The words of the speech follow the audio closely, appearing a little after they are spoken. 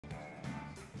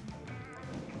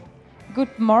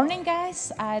Good morning,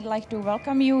 guys. I'd like to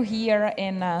welcome you here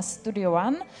in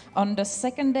Studio1 on the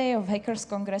second day of Hackers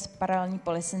Congress Paralelní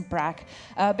Polis in Prague.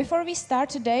 Before we start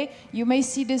today, you may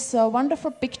see this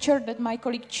wonderful picture that my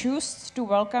colleague chose to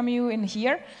welcome you in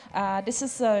here. This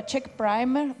is Czech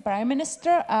Prime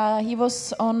Minister. He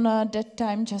was on that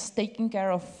time just taking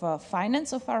care of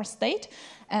finance of our state.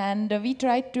 And we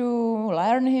tried to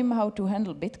learn him how to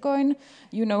handle Bitcoin.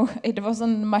 You know, it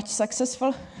wasn't much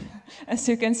successful, as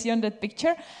you can see on that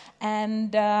picture.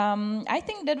 And I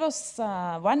think that was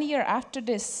 1 year after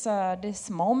this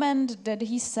moment that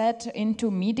he said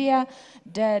into media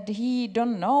that he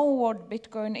don't know what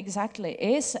Bitcoin exactly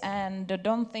is and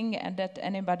don't think that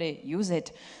anybody use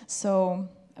it. So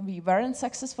we weren't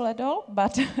successful at all,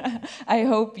 but I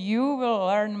hope you will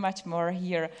learn much more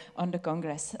here on the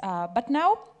Congress. But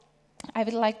now I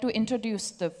would like to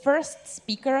introduce the first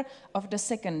speaker of the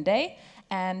second day.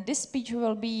 And this speech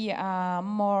will be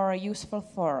more useful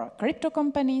for crypto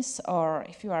companies or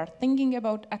if you are thinking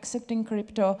about accepting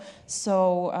crypto.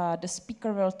 So the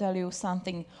speaker will tell you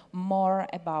something more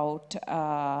about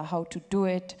how to do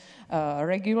it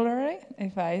regularly,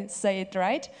 if I say it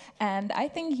right. And I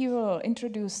think he will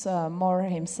introduce more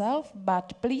himself,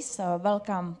 but please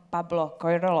welcome Pablo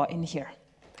Coirolo in here.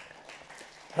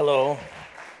 Hello.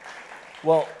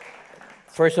 Well,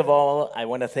 first of all, I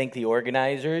want to thank the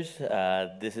organizers.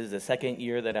 This is the second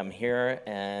year that I'm here,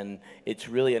 and it's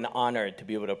really an honor to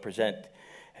be able to present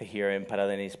here in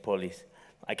Paralelní Polis.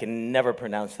 I can never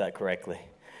pronounce that correctly.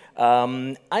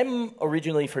 I'm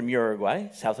originally from Uruguay,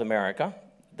 South America.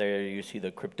 There you see the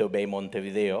Crypto Bay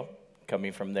Montevideo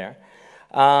coming from there.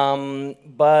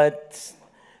 But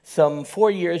some 4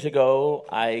 years ago,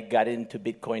 I got into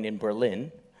Bitcoin in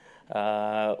Berlin.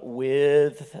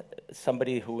 With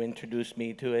somebody who introduced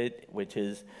me to it, which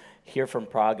is here from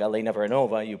Prague, Elena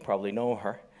Vranova. You probably know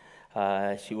her.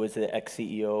 She was the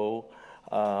ex-CEO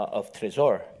of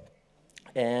Trezor.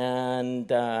 And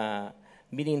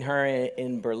meeting her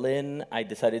in Berlin, I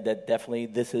decided that definitely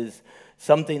this is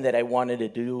something that I wanted to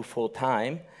do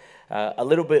full-time. A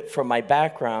little bit from my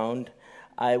background,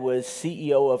 I was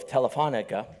CEO of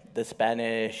Telefónica, the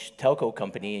Spanish telco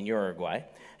company in Uruguay.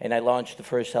 And I launched the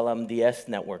first LMDS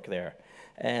network there.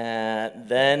 And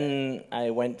then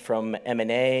I went from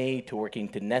M&A to working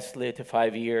to Nestle to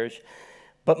 5 years.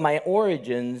 But my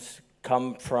origins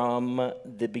come from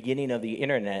the beginning of the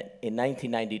internet in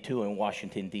 1992 in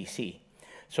Washington, D.C.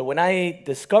 So when I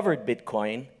discovered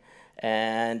Bitcoin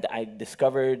and I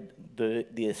discovered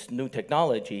this new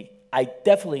technology, I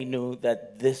definitely knew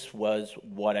that this was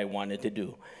what I wanted to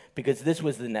do because this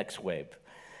was the next wave.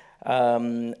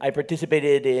 I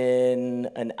participated in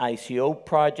an ICO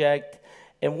project,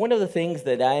 and one of the things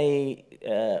that I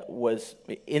was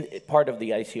part of the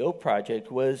ICO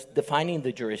project was defining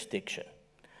the jurisdiction.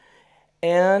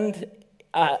 And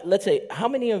let's say, how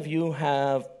many of you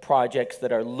have projects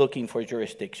that are looking for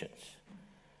jurisdictions?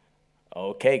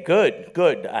 Okay, good,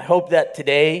 good. I hope that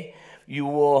today you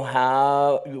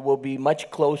will be much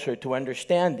closer to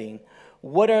understanding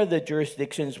what are the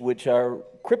jurisdictions which are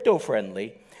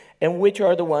crypto-friendly and which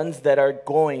are the ones that are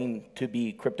going to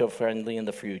be crypto-friendly in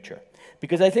the future.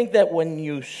 Because I think that when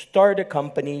you start a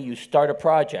company, you start a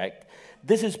project,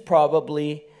 this is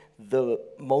probably the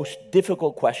most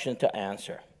difficult question to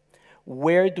answer.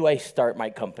 Where do I start my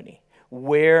company?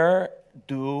 Where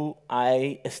do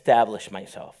I establish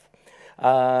myself?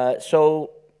 So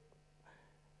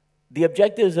the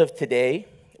objectives of today,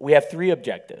 we have 3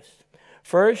 objectives.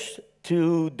 First,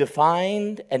 to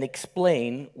define and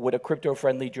explain what a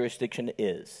crypto-friendly jurisdiction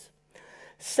is.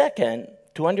 Second,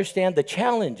 to understand the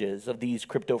challenges of these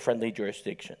crypto-friendly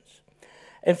jurisdictions.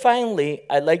 And finally,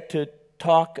 I'd like to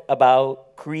talk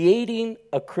about creating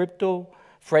a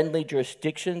crypto-friendly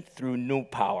jurisdiction through new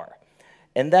power.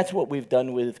 And that's what we've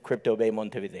done with Crypto Bay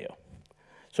Montevideo.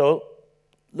 So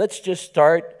let's just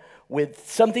start with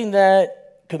something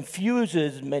that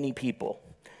confuses many people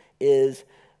is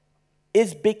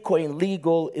Bitcoin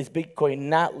legal? Is Bitcoin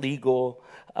not legal?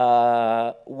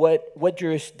 What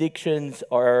jurisdictions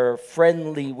are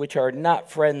friendly, which are not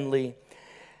friendly?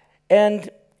 And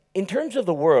in terms of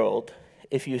the world,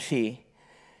 if you see,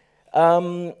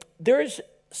 there's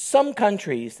some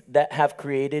countries that have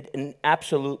created an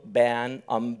absolute ban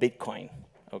on Bitcoin,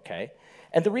 okay?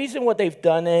 And the reason what they've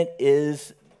done it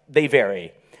is they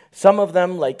vary. Some of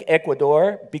them, like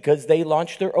Ecuador, because they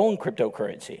launched their own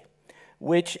cryptocurrency,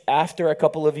 which after a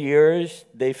couple of years,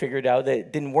 they figured out that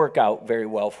it didn't work out very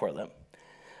well for them.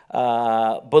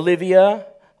 Bolivia,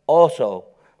 also,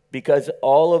 because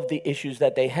all of the issues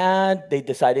that they had, they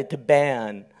decided to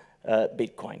ban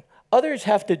Bitcoin. Others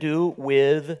have to do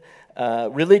with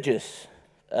religious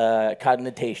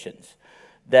connotations,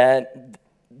 that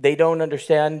they don't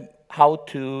understand how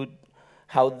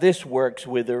this works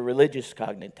with their religious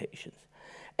connotations.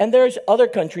 And there's other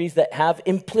countries that have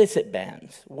implicit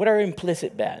bans. What are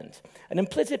implicit bans? An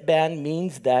implicit ban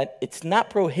means that it's not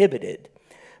prohibited,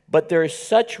 but there are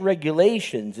such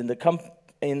regulations in the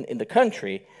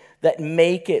country that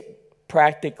make it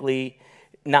practically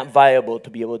not viable to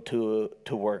be able to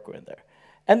work with there.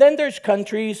 And then there's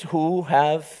countries who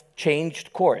have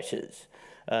changed courses.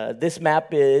 This map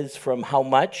is from how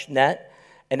much net,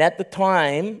 and at the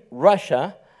time,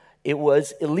 Russia, it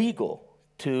was illegal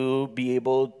to be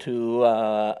able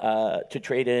to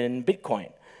trade in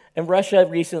Bitcoin. And Russia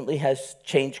recently has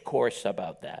changed course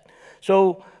about that.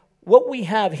 So what we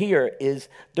have here is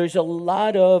there's a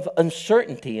lot of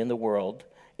uncertainty in the world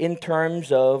in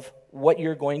terms of what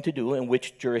you're going to do and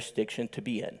which jurisdiction to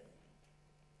be in.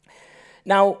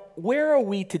 Now, where are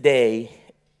we today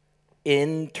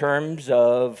in terms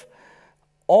of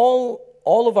all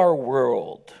of our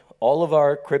world, all of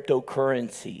our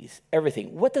cryptocurrencies,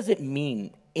 everything? What does it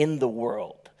mean in the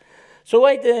world? So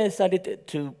I decided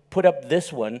to put up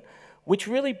this one, which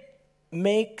really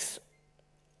makes,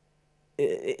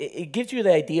 it gives you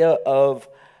the idea of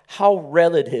how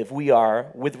relative we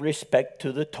are with respect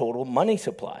to the total money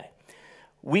supply.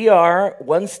 We are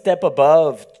one step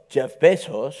above Jeff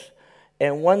Bezos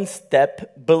and one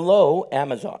step below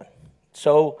Amazon.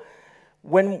 So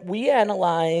when we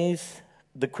analyze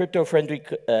the crypto-friendly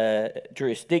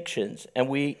jurisdictions and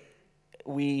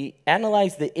we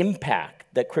analyze the impact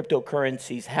that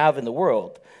cryptocurrencies have in the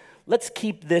world, let's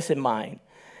keep this in mind.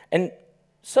 And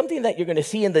something that you're going to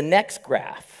see in the next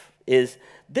graph is,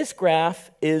 this graph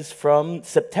is from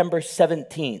September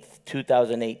 17th,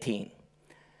 2018.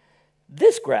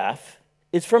 This graph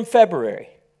is from February,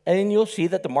 and you'll see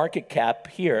that the market cap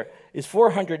here is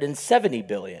 470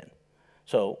 billion.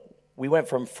 So we went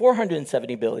from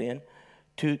 470 billion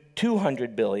to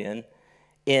 200 billion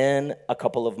in a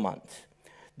couple of months.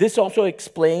 This also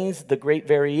explains the great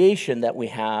variation that we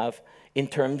have in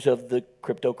terms of the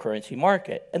cryptocurrency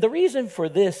market. And the reason for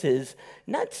this is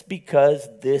not because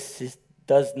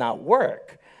does not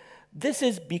work. This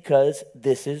is because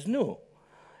this is new.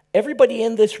 Everybody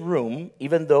in this room,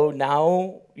 even though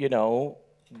now, you know,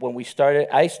 when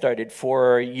I started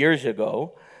 4 years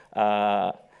ago,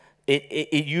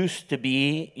 it used to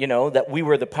be, you know, that we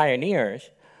were the pioneers.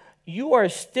 You are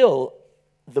still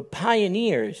the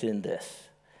pioneers in this.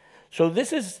 So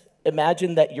this is,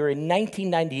 imagine that you're in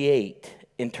 1998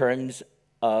 in terms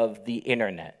of the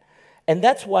internet. And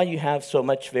that's why you have so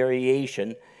much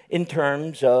variation in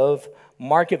terms of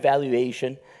market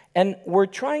valuation. And we're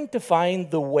trying to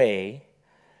find the way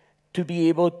to be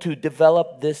able to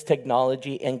develop this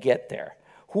technology and get there.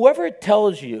 Whoever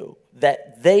tells you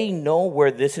that they know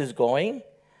where this is going,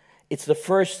 it's the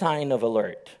first sign of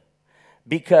alert.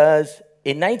 Because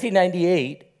in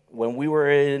 1998, when we were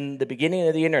in the beginning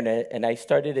of the internet, and I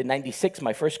started in 96,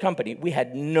 my first company, we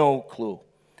had no clue.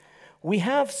 We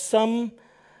have some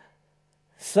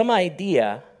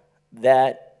idea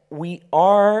that we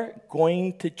are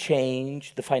going to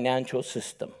change the financial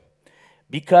system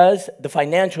because the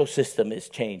financial system is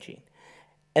changing.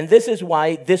 And this is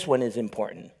why this one is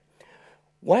important.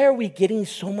 Why are we getting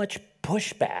so much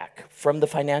pushback from the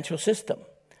financial system?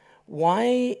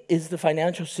 Why is the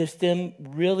financial system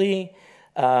really,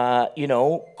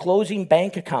 closing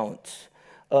bank accounts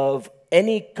of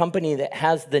any company that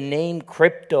has the name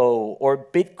crypto or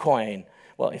Bitcoin?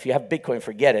 Well, if you have Bitcoin,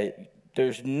 forget it.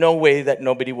 There's no way that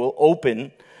nobody will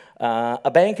open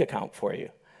a bank account for you.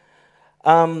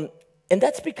 And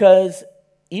that's because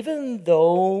even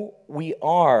though we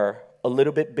are a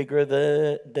little bit bigger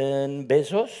than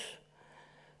Bezos,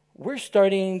 we're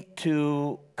starting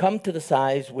to come to the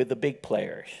size with the big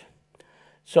players.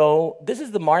 So this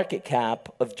is the market cap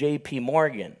of JP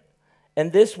Morgan.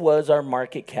 And this was our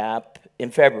market cap in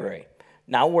February.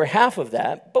 Now we're half of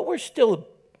that, but we're still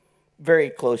very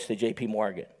close to JP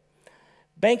Morgan.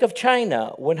 Bank of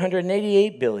China,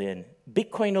 188 billion.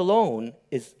 Bitcoin alone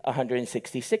is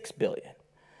 166 billion.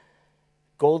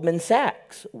 Goldman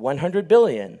Sachs, 100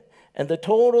 billion. And the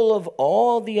total of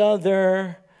all the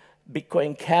other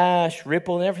Bitcoin Cash,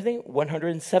 Ripple, and everything,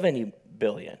 170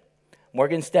 billion.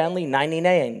 Morgan Stanley,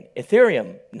 99.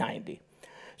 Ethereum, 90.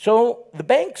 So the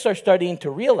banks are starting to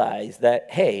realize that,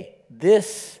 hey,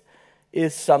 this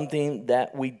is something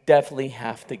that we definitely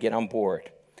have to get on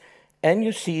board. And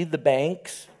you see the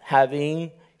banks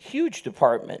having huge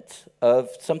departments of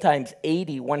sometimes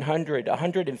 80, 100,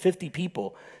 150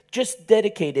 people just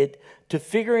dedicated to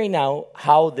figuring out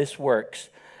how this works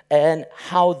and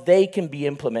how they can be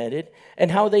implemented and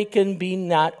how they can be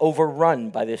not overrun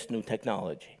by this new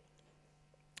technology.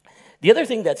 The other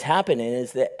thing that's happening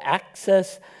is that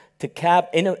access to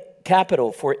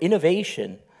capital for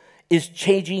innovation is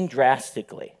changing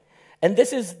drastically. And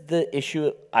this is the issue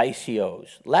of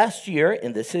ICOs. Last year,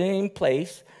 in the same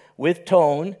place with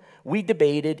Tone, we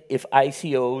debated if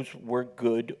ICOs were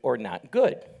good or not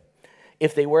good,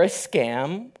 if they were a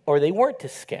scam or they weren't a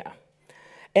scam.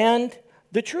 And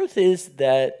the truth is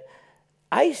that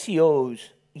ICOs,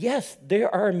 yes,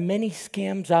 there are many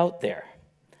scams out there,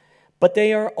 but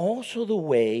they are also the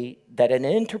way that an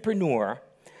entrepreneur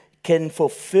can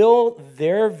fulfill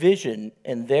their vision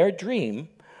and their dream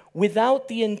without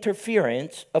the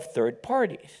interference of third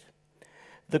parties.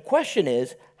 The question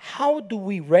is, how do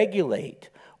we regulate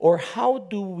or how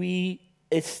do we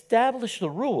establish the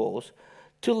rules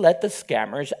to let the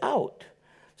scammers out?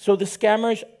 So the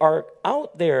scammers are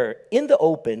out there in the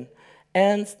open,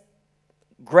 and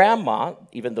grandma,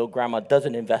 even though grandma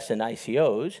doesn't invest in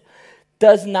ICOs,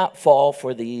 does not fall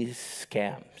for these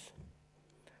scams.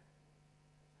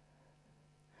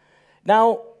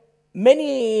 Now,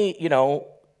 many,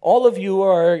 all of you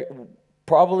are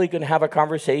probably going to have a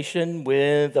conversation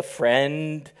with a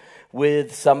friend,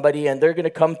 with somebody, and they're going to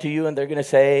come to you and they're going to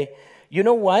say, you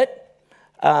know what?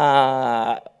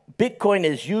 Bitcoin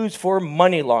is used for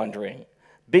money laundering.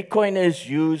 Bitcoin is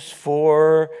used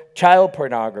for child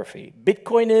pornography.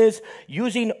 Bitcoin is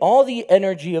using all the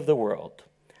energy of the world.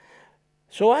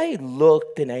 So I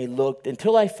looked and I looked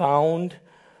until I found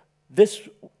this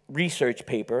research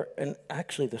paper, and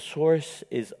actually the source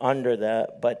is under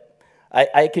that, but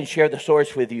I can share the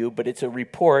source with you, but it's a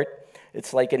report.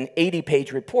 It's like an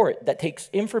 80-page report that takes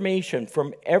information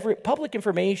from every public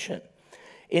information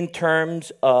in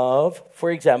terms of, for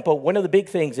example, one of the big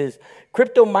things is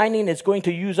crypto mining is going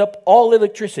to use up all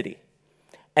electricity,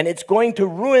 and it's going to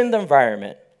ruin the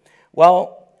environment.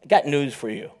 Well, I got news for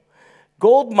you.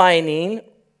 Gold mining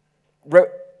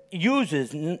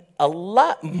uses a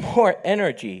lot more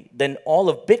energy than all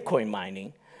of Bitcoin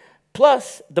mining,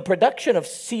 plus the production of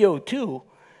CO2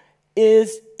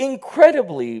 is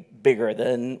incredibly bigger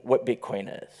than what Bitcoin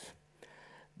is.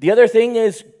 The other thing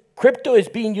is crypto is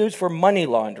being used for money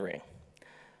laundering.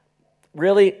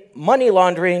 Really, money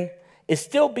laundering is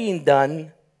still being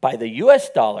done by the US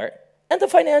dollar and the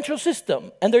financial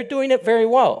system, and they're doing it very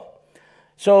well.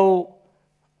 So,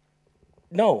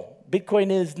 no, Bitcoin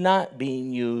is not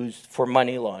being used for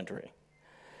money laundering.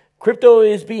 Crypto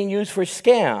is being used for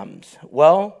scams.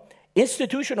 Well,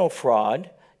 institutional fraud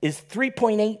is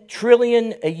 $3.8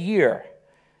 trillion a year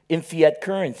in fiat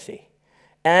currency.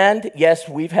 And yes,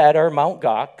 we've had our Mt.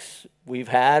 Gox, we've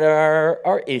had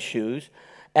our issues,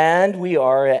 and we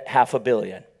are at $500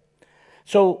 million.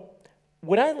 So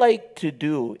what I like to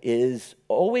do is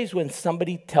always when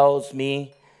somebody tells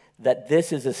me that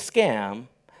this is a scam,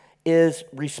 is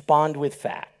respond with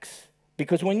facts.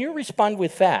 Because when you respond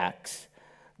with facts,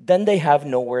 then they have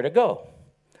nowhere to go.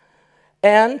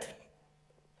 And,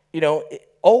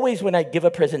 always when I give a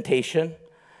presentation,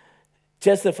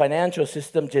 just the financial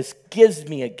system just gives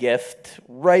me a gift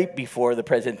right before the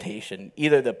presentation.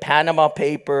 Either the Panama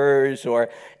Papers or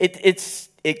it's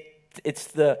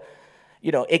the,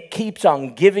 it keeps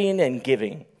on giving and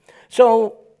giving.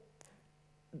 So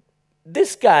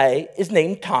this guy is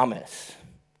named Thomas,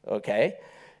 okay?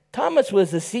 Thomas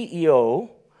was the CEO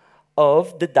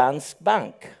of the Danske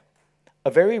Bank,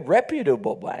 a very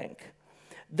reputable bank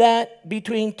that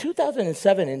between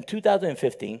 2007 and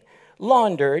 2015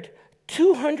 laundered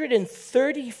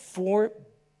 $234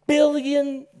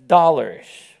 billion.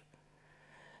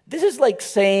 This is like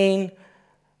saying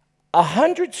a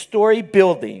 100-story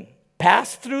building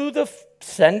passed through the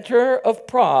center of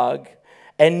Prague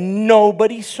and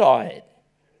nobody saw it,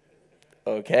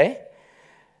 okay?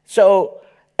 So,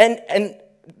 and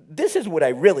this is what I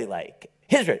really like.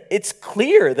 It's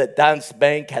clear that Danske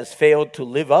Bank has failed to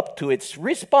live up to its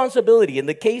responsibility in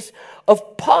the case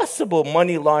of possible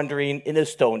money laundering in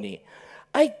Estonia.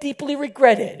 I deeply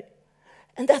regret it.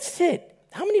 And that's it.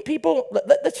 How many people,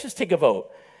 let's just take a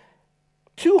vote.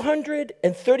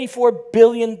 $234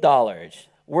 billion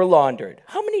were laundered.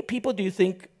 How many people do you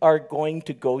think are going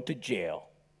to go to jail?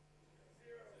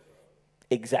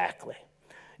 Exactly.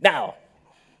 Now,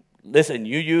 listen,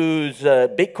 you use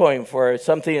Bitcoin for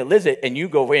something illicit and you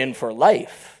go in for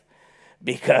life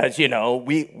because,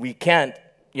 we can't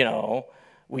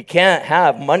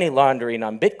have money laundering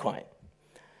on Bitcoin.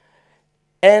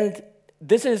 And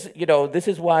this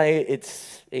is why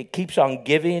it keeps on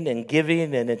giving and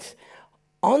giving, and it's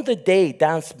on the day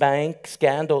Danske Bank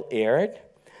scandal aired,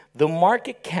 the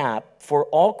market cap for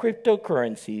all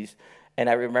cryptocurrencies And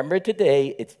I remember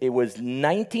today, it was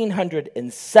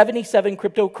 1,977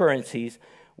 cryptocurrencies,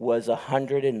 was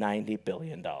 $190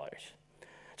 billion.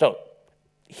 So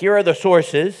here are the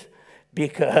sources,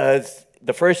 because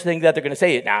the first thing that they're going to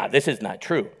say is, nah, this is not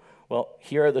true. Well,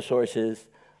 here are the sources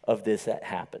of this that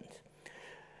happens.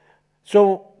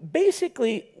 So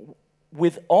basically,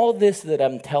 with all this that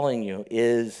I'm telling you,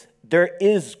 is there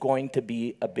is going to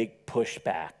be a big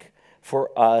pushback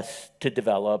for us to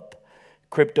develop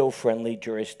crypto-friendly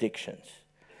jurisdictions,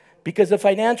 because the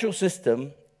financial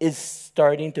system is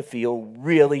starting to feel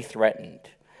really threatened.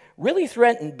 Really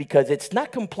threatened because it's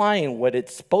not complying what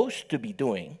it's supposed to be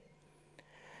doing,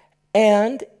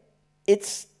 and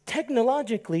it's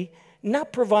technologically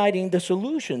not providing the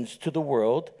solutions to the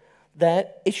world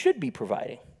that it should be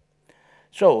providing.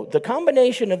 So the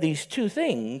combination of these two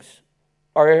things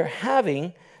are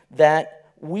having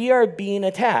that we are being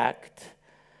attacked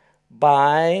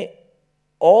by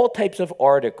all types of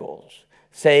articles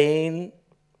saying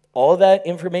all that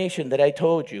information that I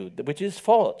told you, which is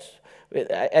false.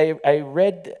 I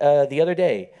read the other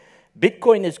day,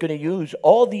 Bitcoin is going to use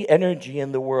all the energy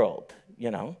in the world, you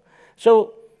know.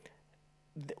 So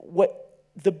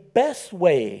the best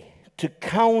way to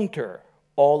counter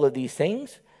all of these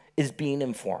things is being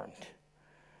informed.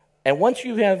 And once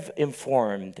you have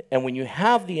informed, and when you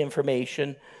have the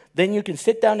information, then you can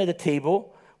sit down at a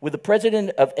table with the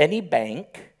president of any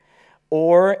bank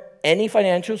or any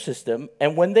financial system,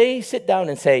 and when they sit down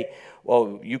and say,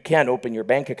 well, you can't open your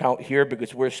bank account here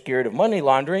because we're scared of money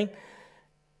laundering,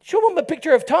 show them a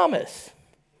picture of Thomas.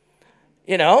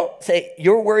 You know, say,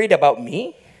 you're worried about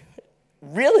me?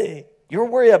 Really? You're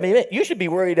worried about me? You should be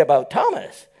worried about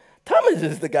Thomas. Thomas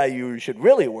is the guy you should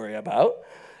really worry about.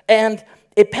 And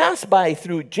it passed by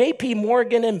through J.P.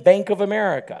 Morgan and Bank of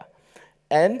America.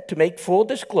 And to make full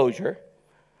disclosure,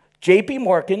 J.P.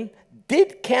 Morgan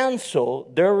did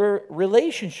cancel their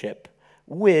relationship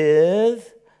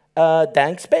with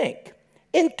Danske Bank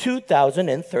in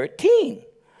 2013.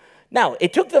 Now,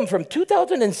 it took them from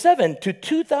 2007 to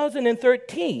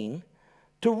 2013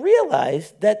 to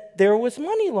realize that there was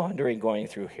money laundering going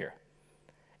through here.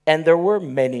 And there were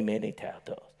many, many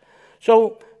telltales.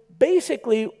 So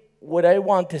basically, what I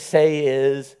want to say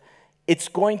is it's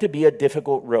going to be a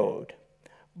difficult road.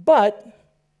 But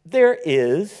there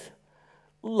is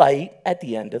light at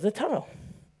the end of the tunnel.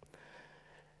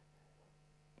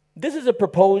 This is a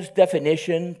proposed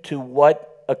definition to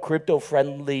what a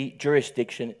crypto-friendly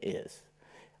jurisdiction is.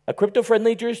 A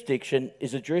crypto-friendly jurisdiction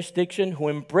is a jurisdiction who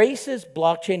embraces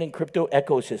blockchain and crypto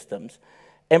ecosystems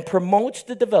and promotes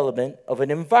the development of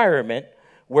an environment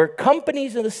where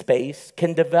companies in the space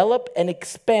can develop and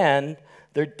expand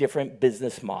their different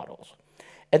business models.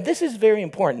 And this is very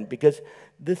important because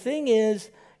the thing is,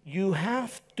 you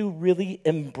have to really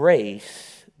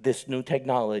embrace this new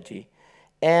technology,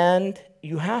 and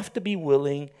you have to be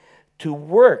willing to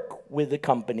work with the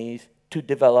companies to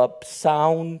develop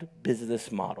sound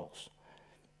business models.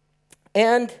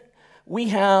 And we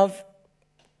have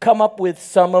come up with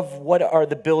some of what are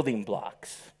the building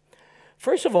blocks.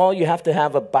 First of all, you have to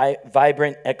have a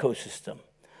vibrant ecosystem.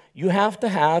 You have to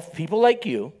have people like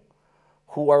you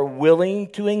who are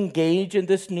willing to engage in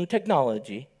this new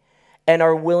technology and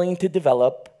are willing to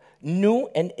develop new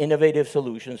and innovative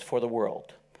solutions for the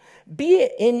world, be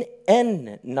it in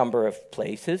N number of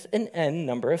places and N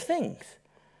number of things.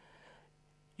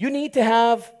 You need to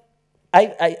have,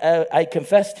 I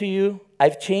confess to you,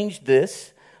 I've changed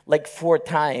this like 4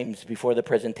 times before the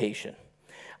presentation.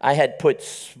 I had put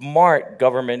smart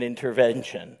government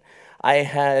intervention. I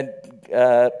had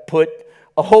put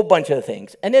a whole bunch of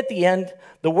things. And at the end,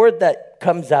 the word that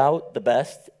comes out the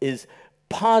best is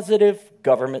positive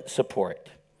government support.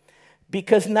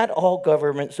 Because not all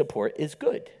government support is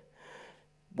good.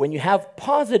 When you have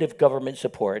positive government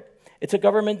support, it's a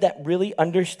government that really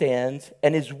understands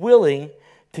and is willing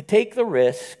to take the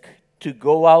risk to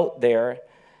go out there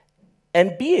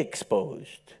and be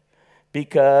exposed.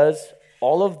 Because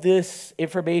all of this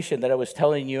information that I was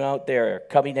telling you out there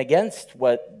coming against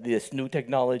what this new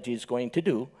technology is going to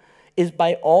do is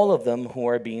by all of them who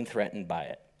are being threatened by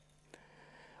it.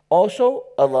 Also,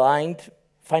 aligned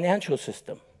financial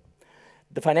system.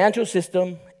 The financial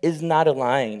system is not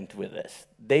aligned with this.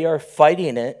 They are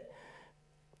fighting it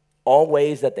all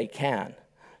ways that they can.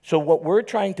 So what we're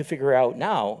trying to figure out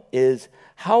now is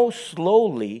how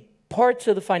slowly parts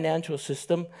of the financial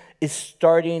system is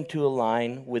starting to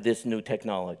align with this new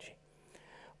technology.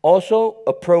 Also,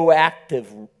 a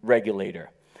proactive regulator.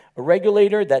 A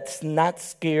regulator that's not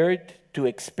scared to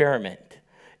experiment.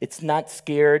 It's not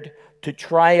scared to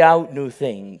try out new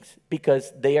things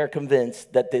because they are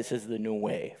convinced that this is the new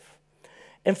wave.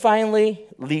 And finally,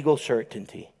 legal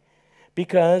certainty.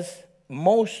 Because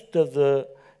most of the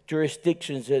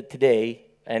jurisdictions today,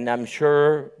 and I'm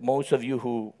sure most of you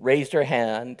who raised your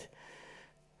hand,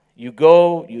 you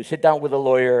go, you sit down with a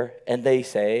lawyer, and they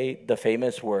say the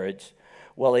famous words,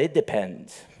 well, it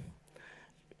depends.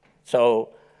 So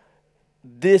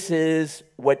this is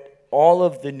what all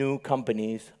of the new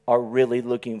companies are really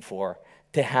looking for,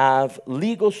 to have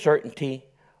legal certainty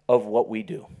of what we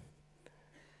do.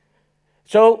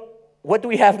 So what do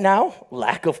we have now?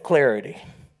 Lack of clarity.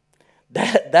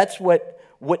 That's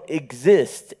what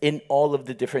exists in all of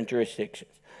the different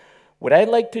jurisdictions. What I'd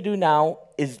like to do now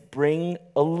is bring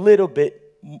a little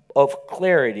bit of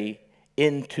clarity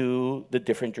into the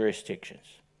different jurisdictions.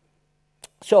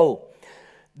 So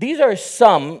these are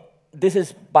some, this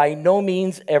is by no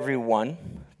means everyone.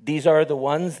 These are the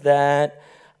ones that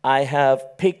I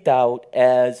have picked out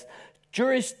as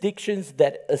jurisdictions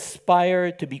that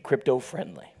aspire to be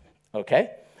crypto-friendly,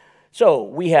 okay? So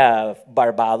we have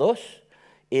Barbados.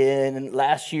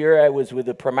 Last year, I was with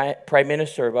the Prime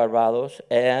Minister of Barbados,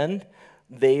 and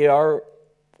they are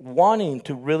wanting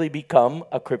to really become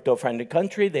a crypto-friendly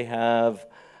country. They have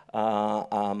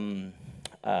an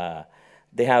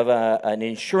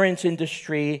insurance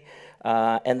industry,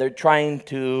 and they're trying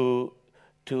to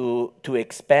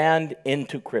expand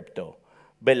into crypto.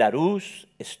 Belarus,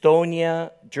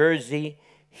 Estonia, Jersey,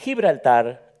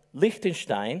 Gibraltar,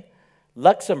 Liechtenstein,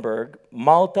 Luxembourg,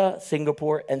 Malta,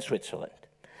 Singapore, and Switzerland.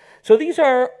 So these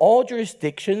are all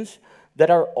jurisdictions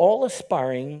that are all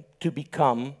aspiring to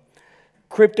become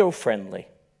crypto-friendly.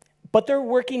 But they're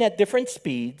working at different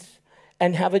speeds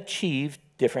and have achieved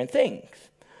different things.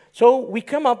 So we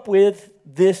come up with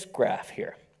this graph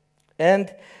here.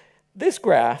 And this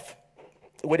graph,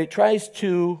 what it tries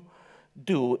to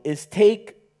do is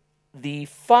take the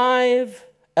 5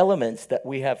 elements that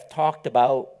we have talked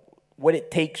about, what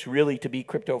it takes really to be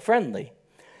crypto-friendly.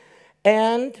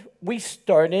 And we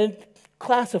started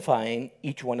classifying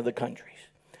each one of the countries.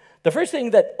 The first thing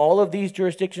that all of these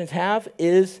jurisdictions have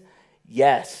is,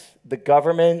 yes, the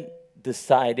government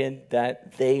decided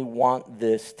that they want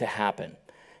this to happen.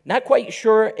 Not quite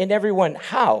sure in everyone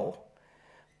how,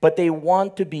 but they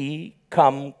want to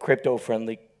become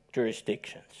crypto-friendly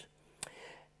jurisdictions.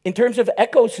 In terms of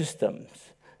ecosystems,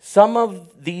 some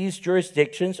of these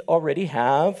jurisdictions already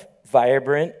have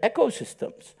vibrant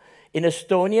ecosystems. In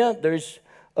Estonia, there's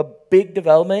a big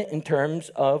development in terms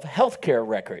of healthcare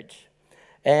records.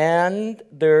 And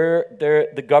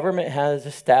the government has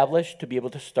established to be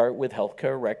able to start with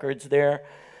healthcare records there.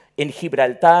 In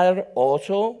Gibraltar,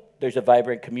 also, there's a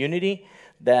vibrant community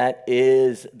that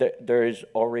is, there's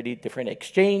already different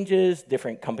exchanges,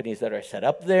 different companies that are set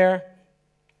up there.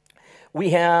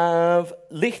 We have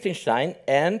Liechtenstein,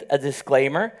 and a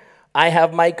disclaimer, I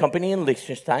have my company in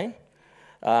Liechtenstein.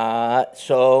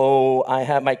 So I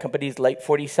have my company's Light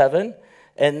 47,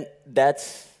 and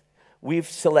we've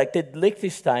selected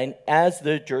Liechtenstein as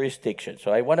the jurisdiction.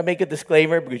 So I want to make a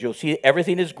disclaimer because you'll see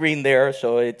everything is green there,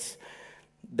 so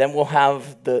then we'll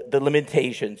have the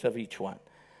limitations of each one.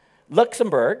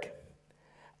 Luxembourg,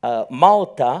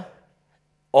 Malta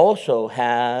also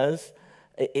has,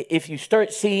 if you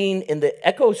start seeing in the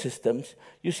ecosystems,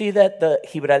 you see that the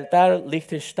Gibraltar,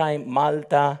 Liechtenstein,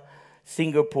 Malta,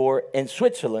 Singapore, and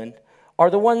Switzerland are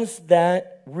the ones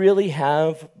that really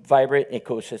have vibrant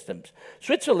ecosystems.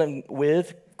 Switzerland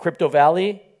with Crypto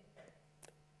Valley,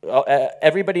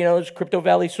 everybody knows Crypto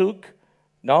Valley Souk?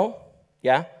 No?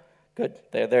 Yeah? Good.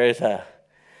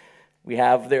 We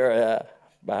have there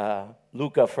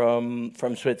Luca from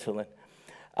Switzerland.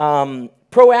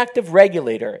 Proactive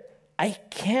regulator. I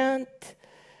can't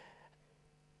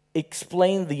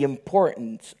explain the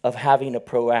importance of having a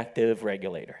proactive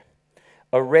regulator.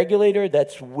 A regulator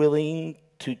that's willing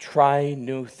to try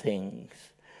new things.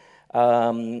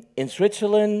 In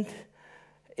Switzerland,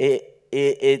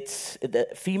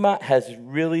 FEMA has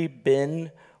really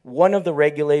been one of the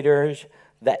regulators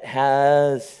that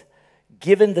has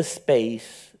given the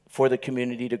space for the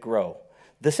community to grow.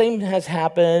 The same has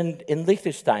happened in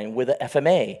Liechtenstein with the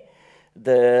FMA,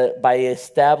 by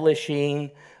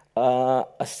establishing a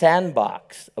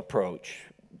sandbox approach.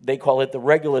 They call it the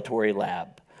regulatory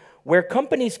lab, where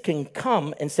companies can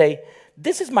come and say,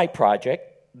 this is my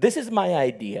project, this is my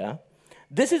idea,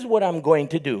 this is what I'm going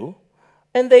to do,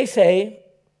 and they say,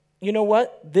 you know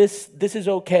what, this is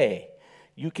okay.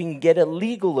 You can get a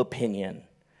legal opinion.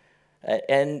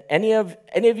 And any of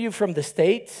you from the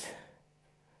States?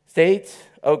 States?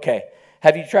 Okay.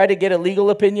 Have you tried to get a legal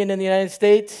opinion in the United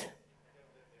States?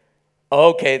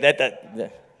 Okay,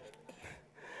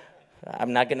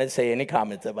 I'm not going to say any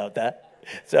comments about that.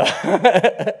 So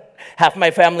half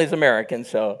my family is American,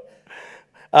 so.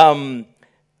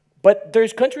 But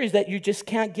there's countries that you just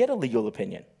can't get a legal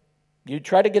opinion. You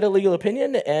try to get a legal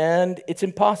opinion, and it's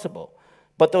impossible.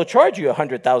 But they'll charge you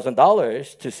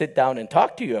 $100,000 to sit down and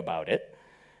talk to you about it,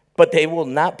 but they will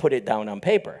not put it down on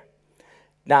paper.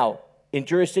 Now, in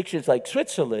jurisdictions like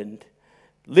Switzerland,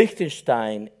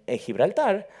 Liechtenstein, and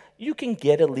Gibraltar, you can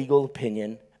get a legal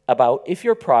opinion about if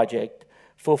your project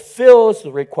fulfills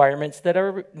the requirements that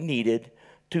are needed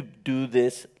to do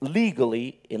this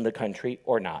legally in the country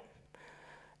or not.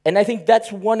 And I think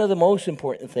that's one of the most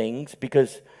important things,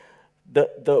 because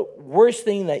the worst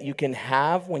thing that you can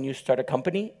have when you start a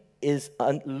company is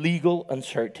legal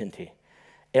uncertainty.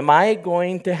 Am I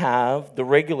going to have the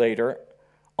regulator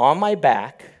on my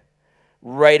back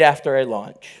right after I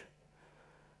launch?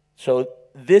 So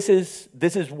this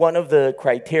is one of the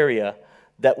criteria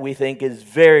that we think is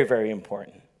very, very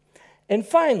important. And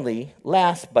finally,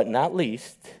 last but not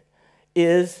least,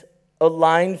 is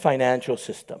aligned financial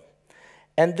system.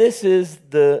 And this is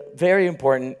the very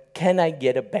important, can I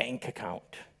get a bank account?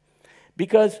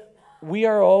 Because we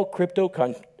are all crypto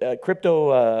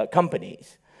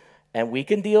companies, and we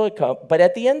can deal with, but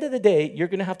at the end of the day, you're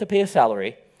going to have to pay a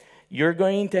salary. You're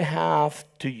going to have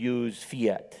to use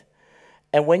fiat.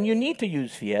 And when you need to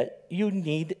use fiat, you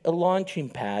need a launching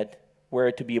pad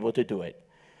where to be able to do it.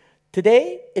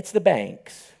 Today, it's the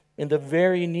banks. In the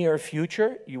very near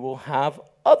future, you will have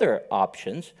other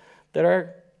options that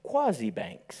are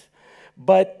quasi-banks.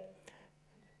 But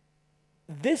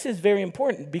this is very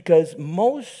important because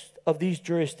most of these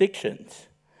jurisdictions,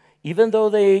 even though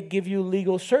they give you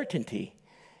legal certainty,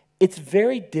 it's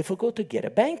very difficult to get a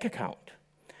bank account.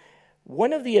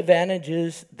 One of the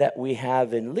advantages that we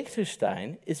have in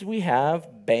Liechtenstein is we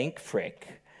have Bank Frick,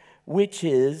 which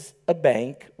is a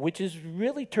bank which is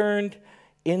really turned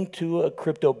into a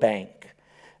crypto bank.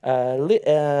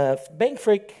 Bank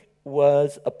Frick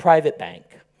was a private bank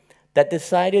that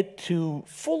decided to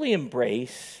fully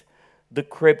embrace the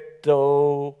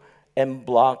crypto and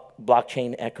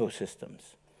blockchain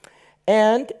ecosystems.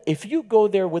 And if you go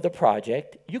there with a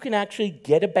project, you can actually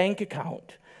get a bank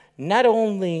account, not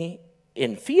only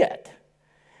in fiat,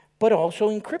 but also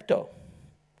in crypto,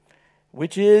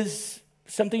 which is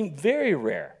something very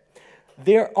rare.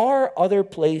 There are other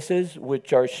places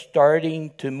which are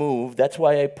starting to move. That's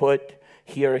why I put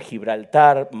here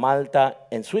Gibraltar, Malta,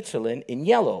 and Switzerland in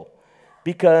yellow,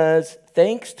 because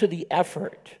thanks to the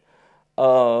effort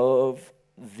of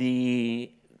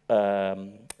the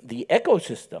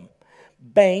ecosystem,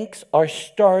 banks are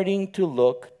starting to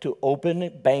look to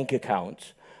open bank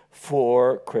accounts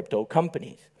for crypto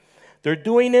companies. They're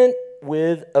doing it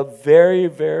with a very,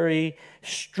 very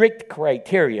strict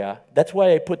criteria. That's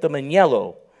why I put them in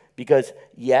yellow, because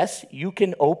yes, you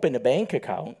can open a bank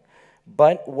account,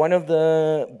 but one of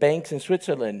the banks in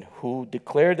Switzerland who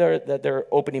declared that they're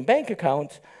opening bank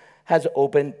accounts has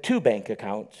opened 2 bank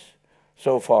accounts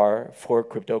so far for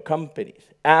crypto companies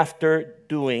after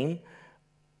doing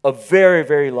a very,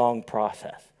 very long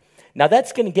process. Now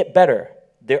that's going to get better.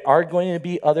 There are going to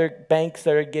be other banks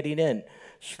that are getting in.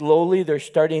 Slowly they're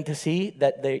starting to see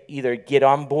that they either get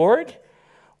on board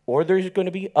or there's going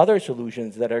to be other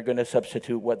solutions that are going to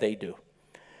substitute what they do.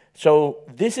 So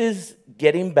this is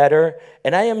getting better,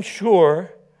 and I am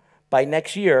sure by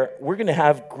next year we're going to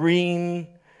have green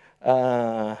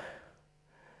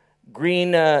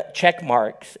check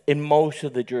marks in most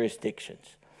of the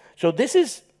jurisdictions. So this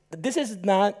is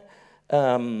not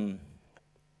a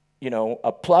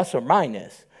plus or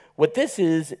minus. What this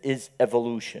is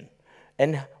evolution,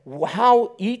 and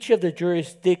how each of the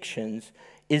jurisdictions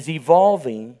is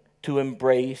evolving to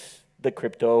embrace the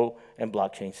crypto and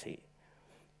blockchain scene.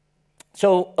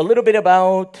 So a little bit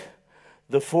about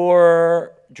the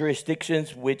 4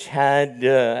 jurisdictions which had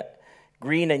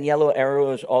green and yellow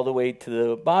arrows all the way to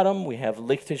the bottom. We have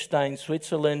Liechtenstein,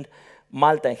 Switzerland,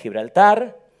 Malta, and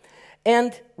Gibraltar.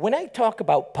 And when I talk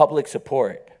about public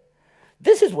support,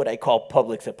 this is what I call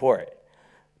public support.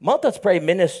 Malta's prime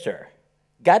minister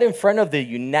got in front of the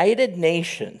United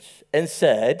Nations and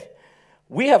said,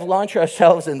 we have launched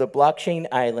ourselves in the blockchain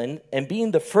island and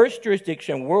being the first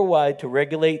jurisdiction worldwide to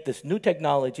regulate this new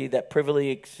technology that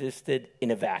previously existed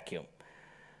in a vacuum.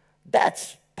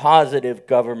 That's positive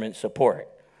government support.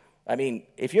 I mean,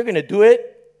 if you're going to do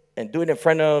it and do it in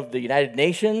front of the United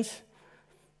Nations,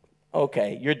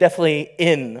 okay, you're definitely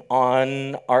in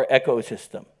on our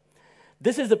ecosystem.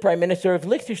 This is the Prime Minister of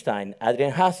Liechtenstein,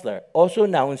 Adrian Hassler, also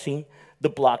announcing the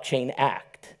Blockchain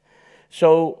Act.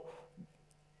 So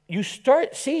you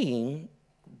start seeing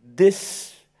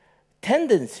this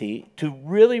tendency to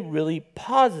really, really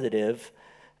positive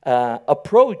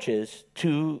approaches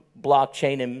to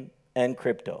blockchain and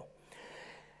crypto.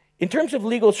 In terms of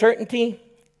legal certainty,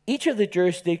 each of the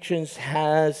jurisdictions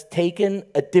has taken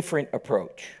a different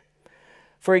approach.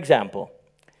 For example,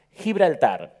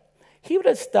 Gibraltar.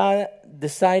 Gibraltar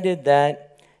decided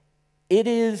that it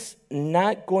is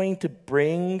not going to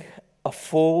bring a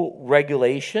full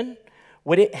regulation.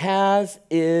 What it has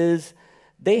is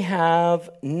they have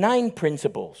 9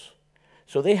 principles.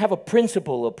 So they have a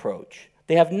principle approach.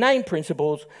 They have 9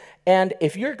 principles, and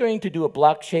if you're going to do a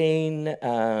blockchain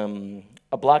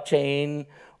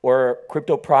or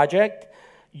crypto project,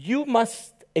 you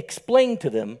must explain to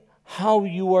them how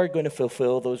you are going to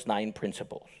fulfill those 9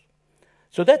 principles.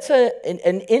 So that's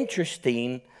an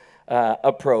interesting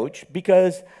approach,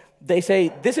 because they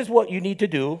say, this is what you need to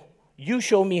do, you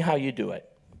show me how you do it.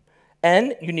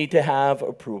 And you need to have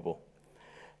approval.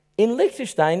 In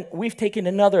Liechtenstein, we've taken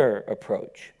another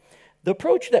approach. The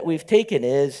approach that we've taken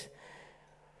is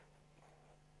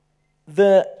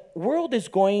the world is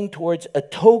going towards a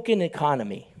token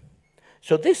economy.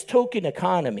 So this token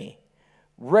economy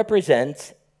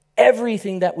represents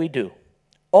everything that we do,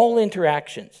 all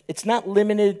interactions. It's not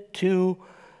limited to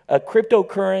a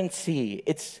cryptocurrency.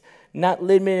 It's not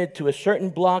limited to a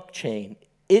certain blockchain.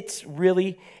 It's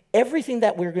really everything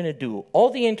that we're going to do.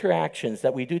 All the interactions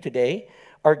that we do today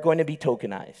are going to be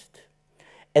tokenized.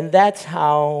 And that's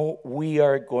how we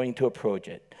are going to approach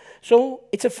it. So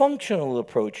it's a functional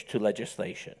approach to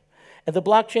legislation. And the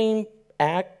Blockchain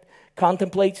Act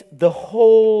contemplates the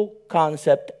whole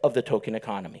concept of the token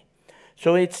economy.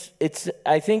 So it's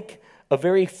I think, a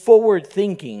very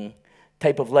forward-thinking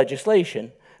type of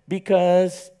legislation,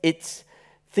 because it's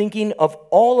thinking of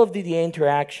all of the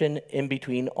interaction in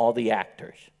between all the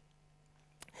actors.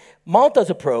 Malta's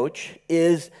approach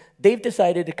is they've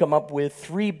decided to come up with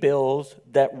 3 bills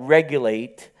that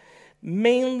regulate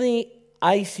mainly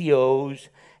ICOs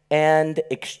and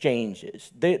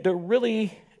exchanges. They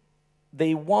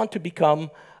want to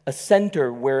become a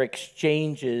center where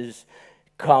exchanges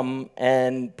come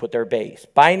and put their base.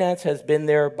 Binance has been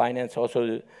there. Binance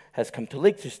also has come to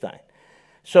Liechtenstein.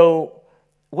 So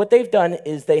what they've done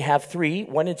is they have 3.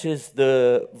 One is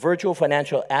the Virtual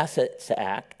Financial Assets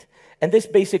Act, and this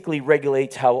basically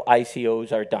regulates how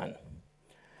ICOs are done.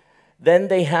 Then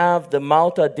they have the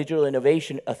Malta Digital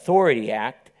Innovation Authority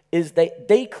Act, is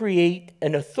they create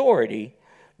an authority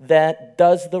that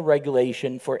does the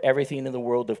regulation for everything in the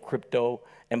world of crypto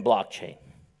and blockchain.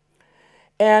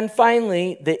 And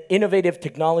finally, the Innovative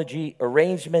Technology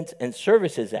Arrangements and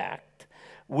Services Act,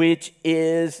 which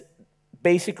is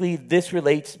basically, this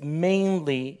relates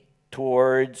mainly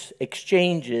towards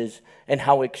exchanges and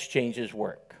how exchanges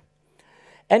work.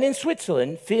 And in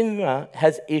Switzerland, FINMA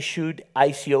has issued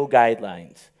ICO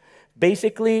guidelines.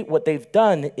 Basically, what they've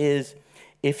done is,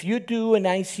 if you do an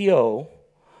ICO,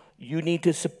 you need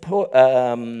to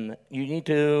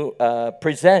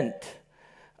present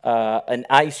an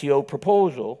ICO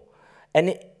proposal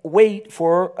and wait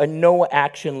for a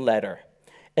no-action letter.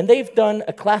 And they've done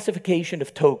a classification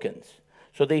of tokens.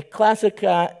 So they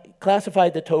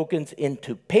classified the tokens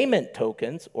into payment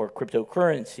tokens, or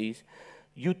cryptocurrencies,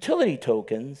 utility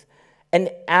tokens,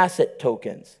 and asset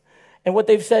tokens. And what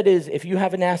they've said is, if you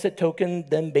have an asset token,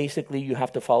 then basically you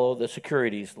have to follow the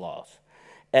securities laws.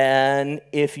 And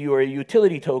if you are a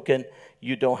utility token,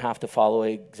 you don't have to follow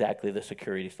exactly the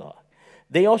securities law.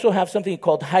 They also have something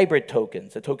called hybrid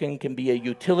tokens. A token can be a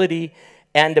utility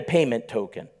and a payment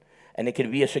token. And it can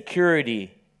be a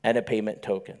security and a payment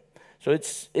token. So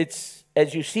it's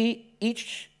as you see,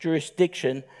 each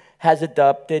jurisdiction has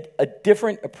adopted a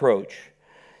different approach.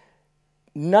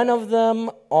 None of them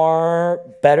are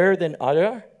better than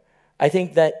other. I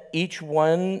think that each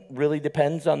one really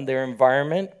depends on their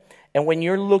environment. And when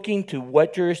you're looking to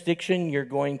what jurisdiction you're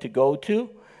going to go to,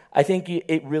 I think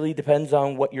it really depends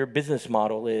on what your business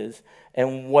model is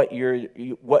and what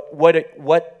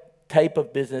type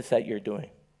of business that you're doing.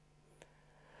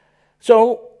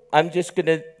 So I'm just going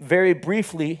to very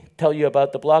briefly tell you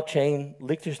about the blockchain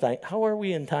Liechtenstein. How are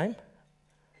we in time?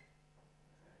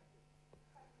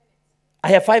 I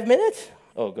have 5 minutes?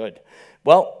 Oh, good.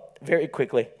 Well, very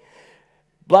quickly.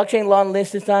 Blockchain law in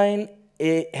Liechtenstein,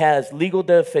 it has legal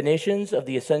definitions of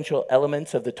the essential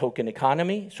elements of the token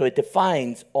economy. So it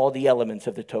defines all the elements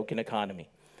of the token economy.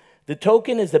 The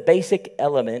token is the basic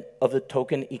element of the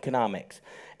token economics.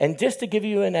 And just to give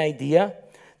you an idea,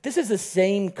 this is the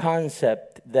same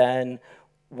concept than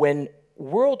when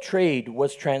world trade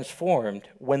was transformed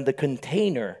when the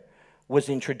container was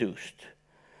introduced.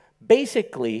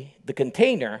 Basically, the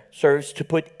container serves to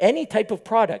put any type of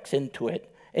products into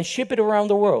it and ship it around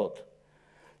the world.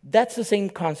 That's the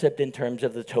same concept in terms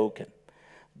of the token.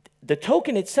 the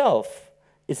token itself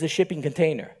is the shipping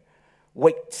container.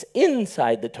 What's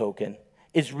inside the token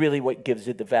is really what gives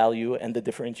it the value and the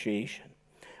differentiation.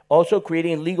 Also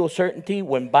creating legal certainty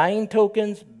when buying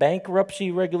tokens,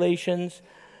 bankruptcy regulations,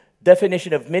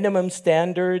 definition of minimum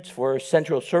standards for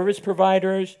central service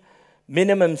providers,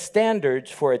 minimum standards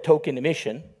for a token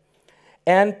emission,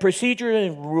 and procedure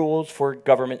and rules for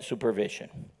government supervision.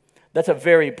 That's a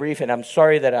very brief, and I'm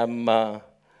sorry that I'm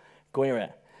going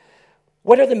around.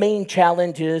 What are the main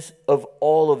challenges of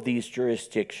all of these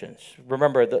jurisdictions?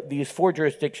 Remember, these 4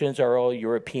 jurisdictions are all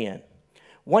European.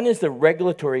 One is the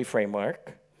regulatory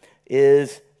framework,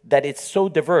 is that it's so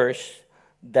diverse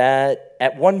that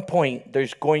at one point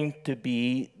there's going to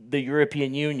be the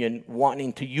European Union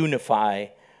wanting to unify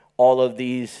all of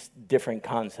these different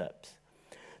concepts.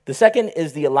 The second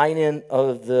is the alignment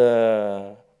of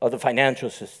the financial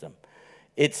system.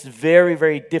 It's very,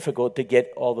 very difficult to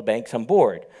get all the banks on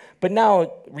board. But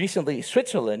now, recently,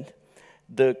 Switzerland,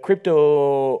 the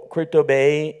Crypto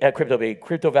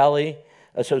Valley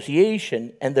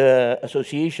Association and the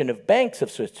Association of Banks of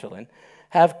Switzerland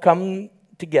have come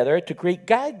together to create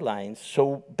guidelines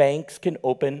so banks can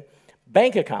open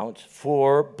bank accounts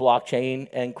for blockchain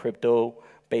and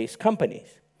crypto-based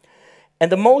companies.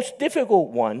 And the most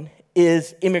difficult one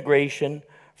is immigration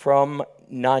from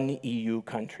non-EU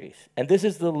countries. And this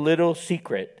is the little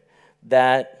secret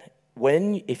that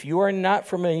if you are not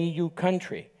from an EU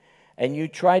country and you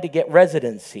try to get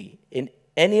residency in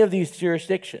any of these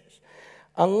jurisdictions,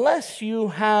 unless you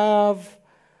have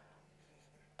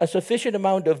a sufficient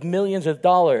amount of millions of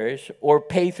dollars or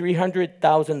pay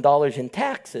 $300,000 in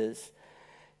taxes,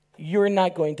 you're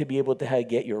not going to be able to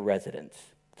get your residence.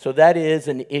 So that is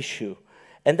an issue.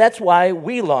 And that's why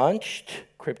we launched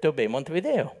Crypto Bay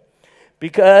Montevideo.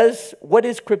 Because what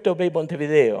is Crypto Bay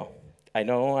Montevideo? I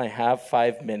know I have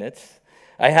 5 minutes.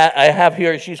 I have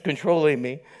here, she's controlling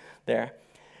me there.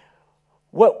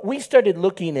 What we started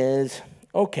looking is,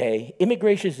 okay,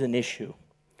 immigration is an issue.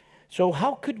 So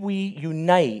how could we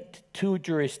unite 2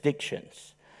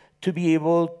 jurisdictions to be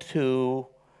able to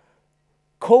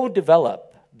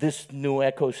co-develop this new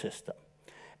ecosystem?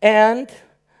 And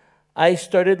I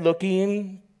started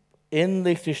looking in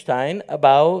Liechtenstein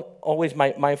about,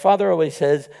 my father always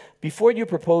says, before you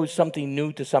propose something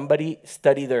new to somebody,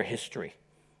 study their history,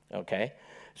 okay?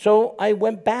 So I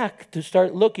went back to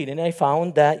start looking, and I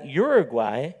found that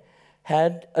Uruguay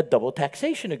had a double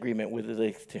taxation agreement with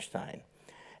Liechtenstein.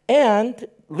 And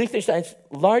Liechtenstein's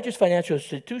largest financial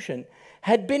institution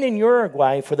had been in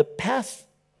Uruguay for the past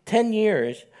 10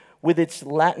 years with its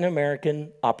Latin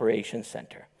American Operations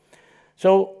Center.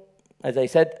 So, as I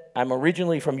said, I'm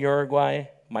originally from Uruguay.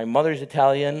 My mother's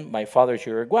Italian, my father's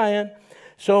Uruguayan.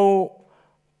 So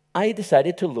I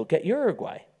decided to look at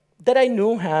Uruguay, that I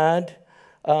knew had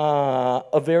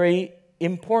a very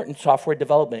important software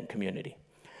development community.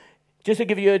 Just to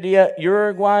give you an idea,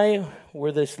 Uruguay,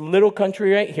 we're this little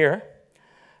country right here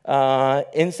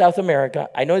in South America.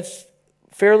 I know it's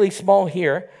fairly small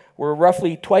here. We're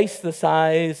roughly twice the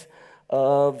size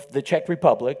of the Czech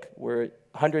Republic. We're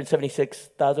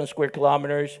 176,000 square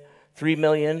kilometers, 3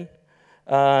 million,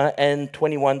 and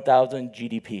 21,000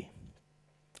 GDP.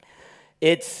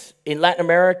 It's, in Latin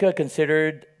America,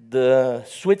 considered the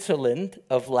Switzerland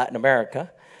of Latin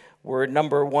America. We're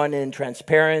 #1 in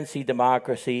transparency,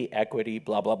 democracy, equity,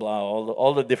 blah, blah, blah,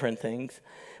 all the different things.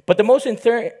 But the most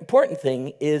important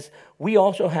thing is we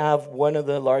also have one of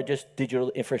the largest digital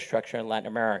infrastructure in Latin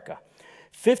America.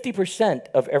 50%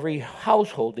 of every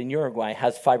household in Uruguay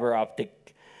has fiber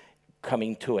optic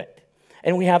coming to it.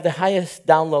 And we have the highest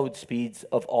download speeds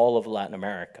of all of Latin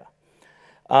America.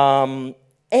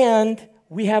 And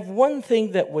we have one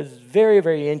thing that was very,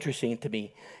 very interesting to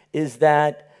me, is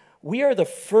that we are the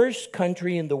first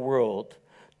country in the world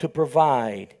to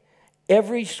provide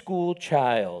every school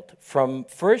child from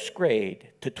 1st grade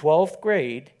to 12th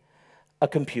grade a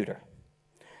computer.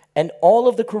 And all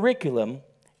of the curriculum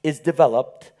is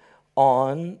developed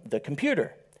on the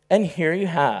computer. And here you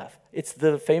have, it's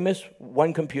the famous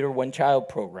One Computer, One Child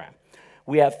program.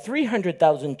 We have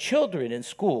 300,000 children in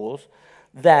schools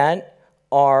that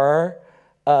are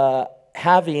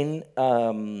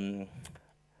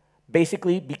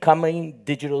basically becoming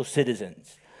digital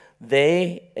citizens.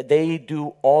 They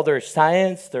do all their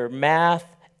science, their math,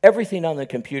 everything on the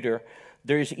computer.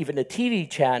 There's even a TV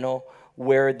channel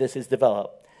where this is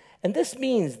developed. And this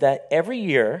means that every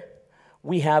year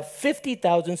we have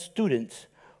 50,000 students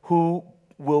who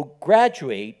will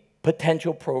graduate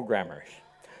potential programmers.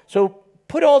 So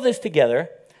put all this together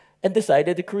and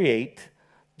decided to create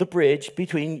the bridge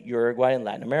between Uruguay and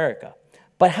Latin America.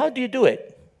 But how do you do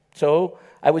it? So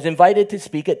I was invited to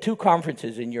speak at 2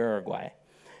 conferences in Uruguay.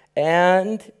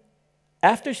 And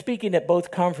after speaking at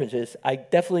both conferences, I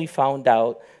definitely found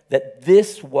out that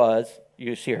this was,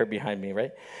 you see her behind me,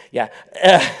 right? Yeah.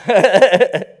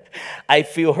 I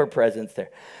feel her presence there.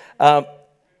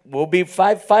 We'll be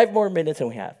five more minutes and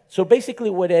we have. So basically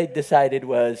what I decided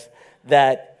was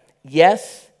that,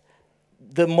 yes,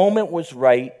 the moment was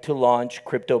right to launch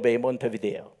Crypto Bay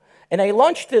Montevideo. And I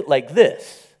launched it like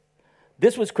this.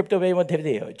 This was Crypto Bay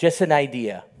Montevideo, just an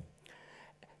idea.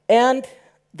 And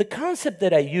the concept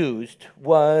that I used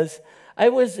was, I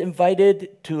was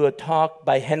invited to a talk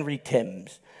by Henry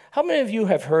Timms. How many of you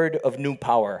have heard of New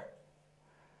Power?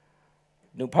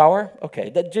 New Power? Okay,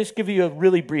 that just give you a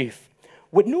really brief.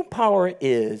 What New Power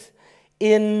is,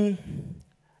 in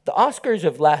the Oscars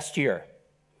of last year,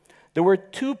 there were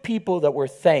 2 people that were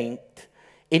thanked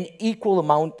in equal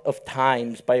amount of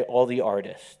times by all the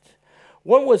artists.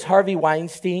 One was Harvey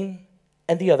Weinstein,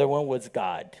 and the other one was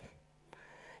God.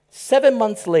 7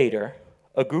 months later,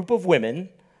 a group of women,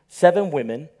 7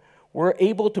 women, were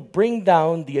able to bring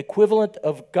down the equivalent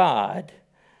of God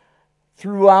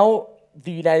throughout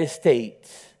the United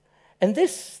States. And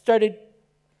this started,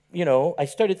 I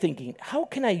started thinking, how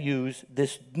can I use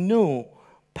this new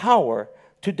power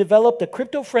to develop the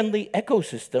crypto-friendly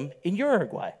ecosystem in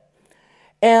Uruguay?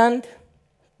 And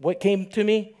what came to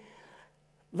me?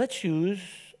 Let's use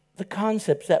the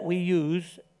concepts that we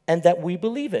use and that we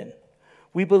believe in.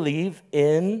 We believe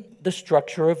in the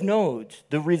structure of nodes,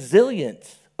 the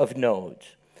resilience of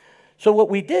nodes. So what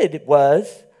we did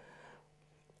was,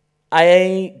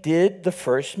 I did the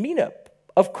first meetup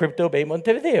of Crypto Bay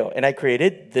Montevideo, and I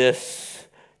created this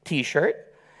t-shirt,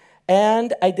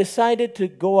 and I decided to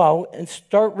go out and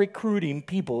start recruiting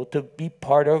people to be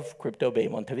part of Crypto Bay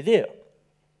Montevideo.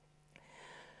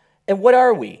 And what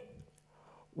are we?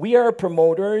 We are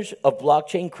promoters of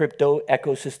blockchain crypto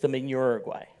ecosystem in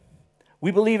Uruguay.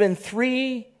 We believe in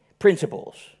 3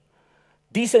 principles: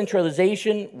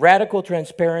 decentralization, radical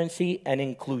transparency, and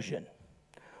inclusion.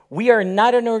 We are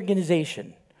not an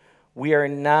organization. We are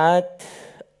not,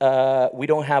 we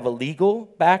don't have a legal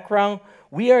background.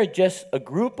 We are just a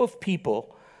group of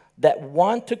people that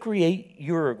want to create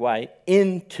Uruguay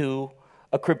into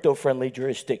a crypto-friendly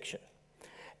jurisdiction.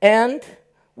 And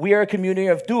we are a community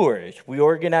of doers. We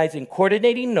organize in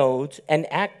coordinating nodes and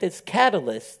act as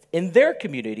catalysts in their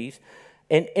communities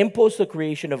and impulse the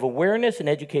creation of awareness and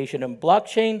education on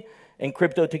blockchain and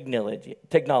crypto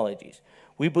technologies.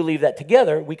 We believe that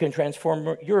together we can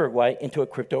transform Uruguay into a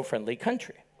crypto-friendly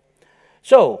country.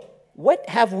 So, what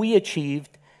have we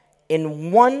achieved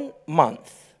in 1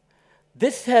 month?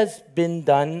 This has been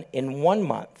done in 1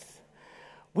 month.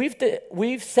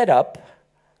 We've set up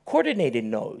coordinated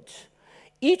nodes.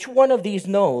 Each one of these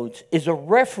nodes is a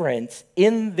reference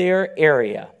in their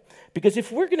area. Because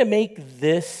if we're going to make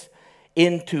this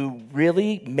into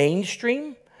really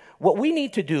mainstream, what we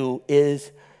need to do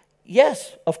is,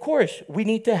 yes, of course, we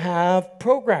need to have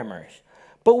programmers,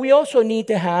 but we also need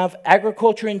to have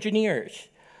agriculture engineers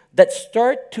that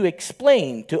start to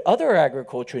explain to other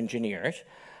agriculture engineers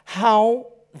how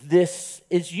this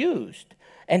is used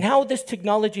and how this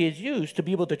technology is used to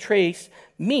be able to trace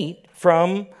meat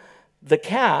from the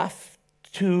calf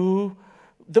to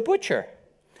the butcher.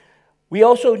 We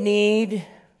also need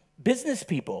business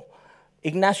people.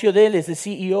 Ignacio Del is the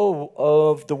CEO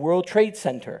of the World Trade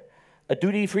Center, a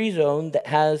duty-free zone that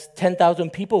has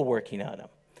 10,000 people working on them.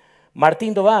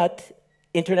 Martín Dobat,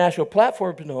 International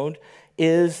Platform Node,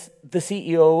 is the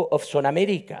CEO of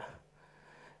Sonamerica.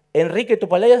 Enrique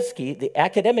Topolevsky, the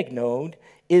academic node,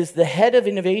 is the head of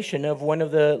innovation of one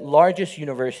of the largest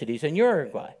universities in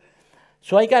Uruguay.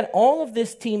 So I got all of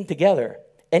this team together,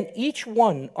 and each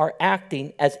one are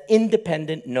acting as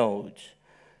independent nodes.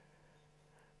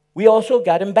 We also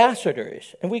got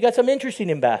ambassadors, and we got some interesting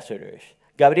ambassadors.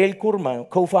 Gabriel Kurman,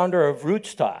 co-founder of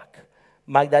Rootstock.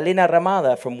 Magdalena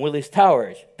Ramada from Willis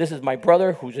Towers. This is my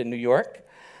brother who's in New York.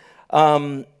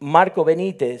 Marco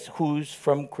Benitez, who's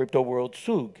from Crypto World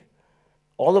SUG.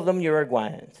 All of them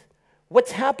Uruguayans.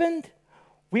 What's happened?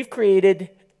 We've created,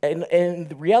 and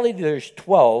in reality there's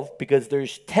 12, because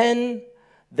there's 10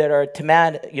 that are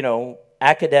thematic,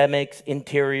 academics,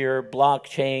 interior,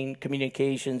 blockchain,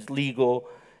 communications, legal,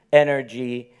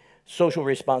 energy, social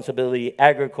responsibility,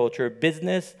 agriculture,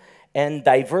 business, and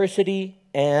diversity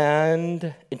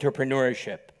and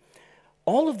entrepreneurship.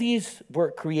 All of these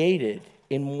were created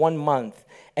in 1 month,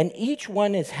 and each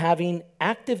one is having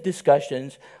active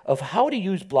discussions of how to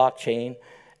use blockchain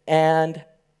and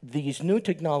these new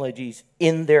technologies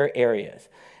in their areas.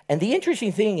 And the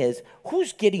interesting thing is,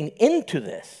 who's getting into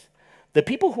this? The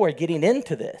people who are getting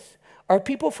into this are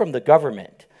people from the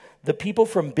government. the people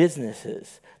from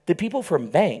businesses, the people from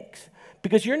banks,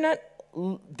 because you're not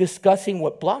discussing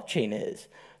what blockchain is.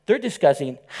 They're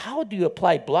discussing how do you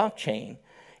apply blockchain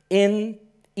in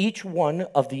each one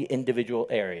of the individual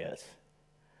areas.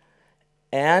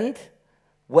 And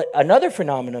what another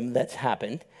phenomenon that's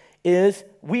happened is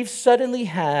we've suddenly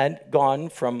gone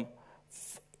from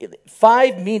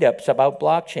 5 meetups about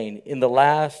blockchain in the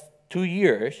last 2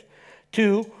 years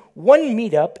to 1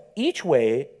 meetup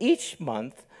each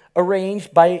month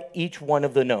arranged by each one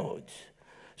of the nodes.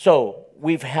 So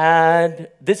we've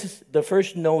had, this is the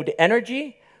first node,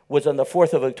 Energy, was on the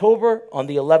 4th of October, on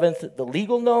the 11th, the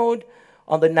legal node,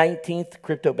 on the 19th,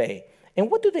 Crypto Bay. And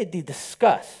what do they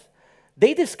discuss?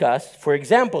 They discuss, for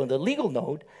example, in the legal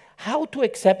node, how to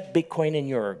accept Bitcoin in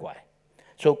Uruguay.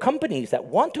 So companies that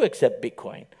want to accept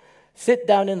Bitcoin sit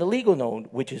down in the legal node,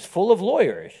 which is full of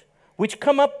lawyers, which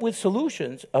come up with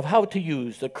solutions of how to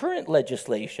use the current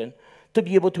legislation to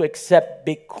be able to accept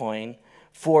Bitcoin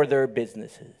for their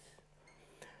businesses.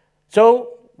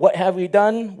 So what have we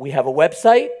done? We have a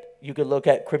website. You can look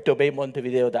at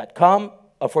cryptobaymontevideo.com.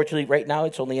 Unfortunately, right now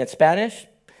it's only in Spanish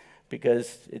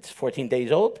because it's 14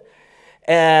 days old.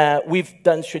 We've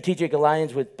done strategic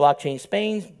alliance with Blockchain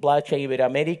Spain, Blockchain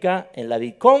Iberoamérica, and La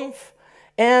VidConf.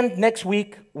 And next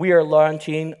week, we are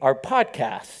launching our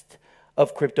podcast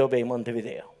of Crypto Bay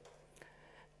Montevideo.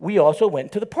 We also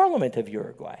went to the Parliament of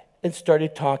Uruguay and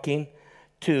started talking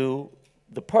to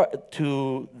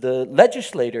the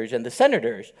legislators and the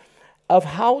senators of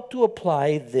how to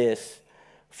apply this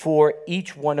for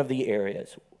each one of the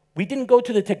areas. We didn't go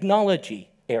to the technology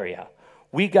area.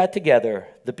 We got together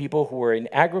the people who were in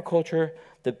agriculture,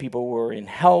 the people who were in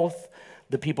health,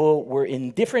 the people who were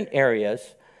in different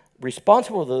areas,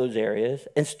 responsible for those areas,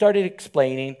 and started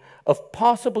explaining of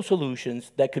possible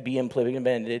solutions that could be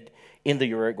implemented in the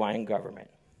Uruguayan government.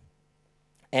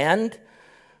 And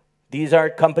these are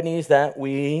companies that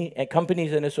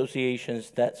companies and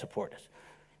associations that support us.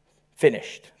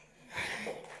 Finished.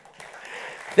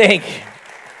 Thank you.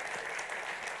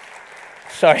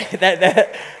 Sorry,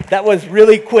 that was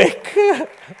really quick.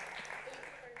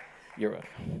 You're welcome.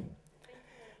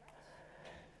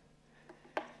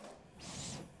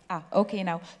 Okay,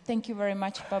 now, thank you very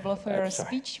much, Pablo, for your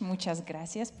speech. Muchas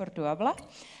gracias por tu habla.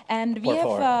 And we have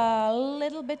a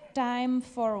little bit time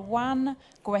for one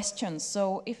question.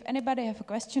 So if anybody have a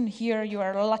question here, you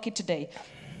are lucky today.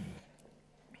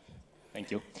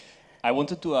 Thank you. I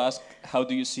wanted to ask, how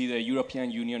do you see the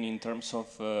European Union in terms of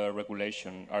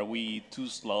regulation? Are we too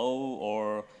slow,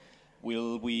 or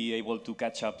will we be able to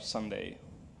catch up someday?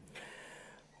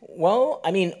 Well,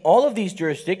 I mean, all of these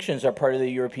jurisdictions are part of the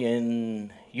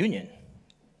European Union.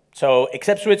 So,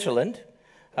 except Switzerland,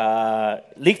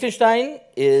 Liechtenstein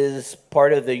is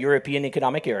part of the European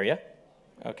Economic Area,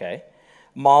 okay,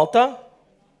 Malta,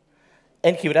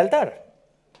 and Gibraltar.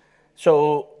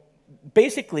 So,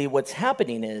 basically what's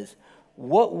happening is,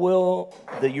 what will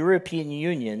the European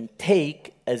Union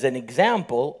take as an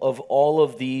example of all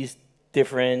of these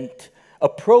different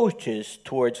approaches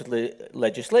towards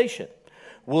legislation?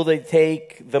 Will they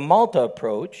take the Malta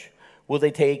approach? Will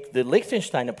they take the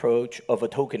Liechtenstein approach of a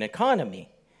token economy?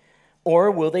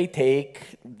 Or will they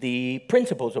take the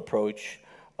principles approach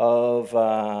of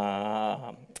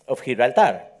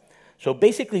Gibraltar? So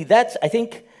basically I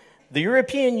think the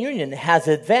European Union has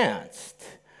advanced.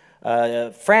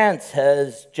 France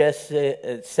has just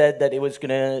said that it was going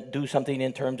to do something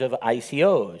in terms of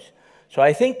ICOs. So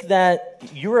I think that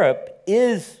Europe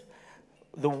is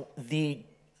the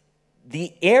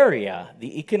area,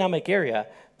 the economic area,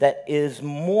 that is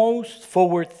most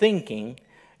forward-thinking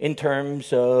in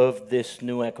terms of this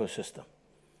new ecosystem.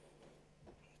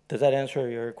 Does that answer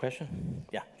your question?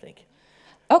 Yeah, thank you.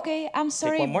 Okay, I'm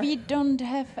sorry we don't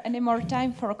have any more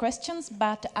time for questions,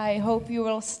 but I hope you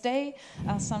will stay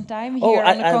sometime here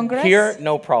in the Congress. Here,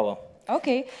 no problem.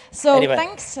 Okay, so anyway.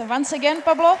 Thanks once again,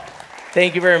 Pablo.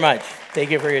 Thank you very much.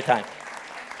 Thank you for your time.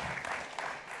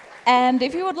 And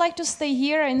if you would like to stay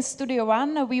here in Studio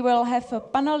One, we will have a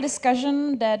panel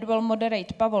discussion that will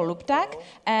moderate Pavel Lupták,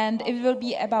 and it will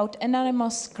be about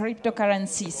anonymous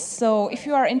cryptocurrencies. So if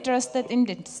you are interested in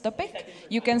this topic,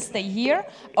 you can stay here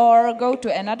or go to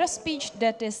another speech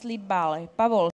that is led by Pavel.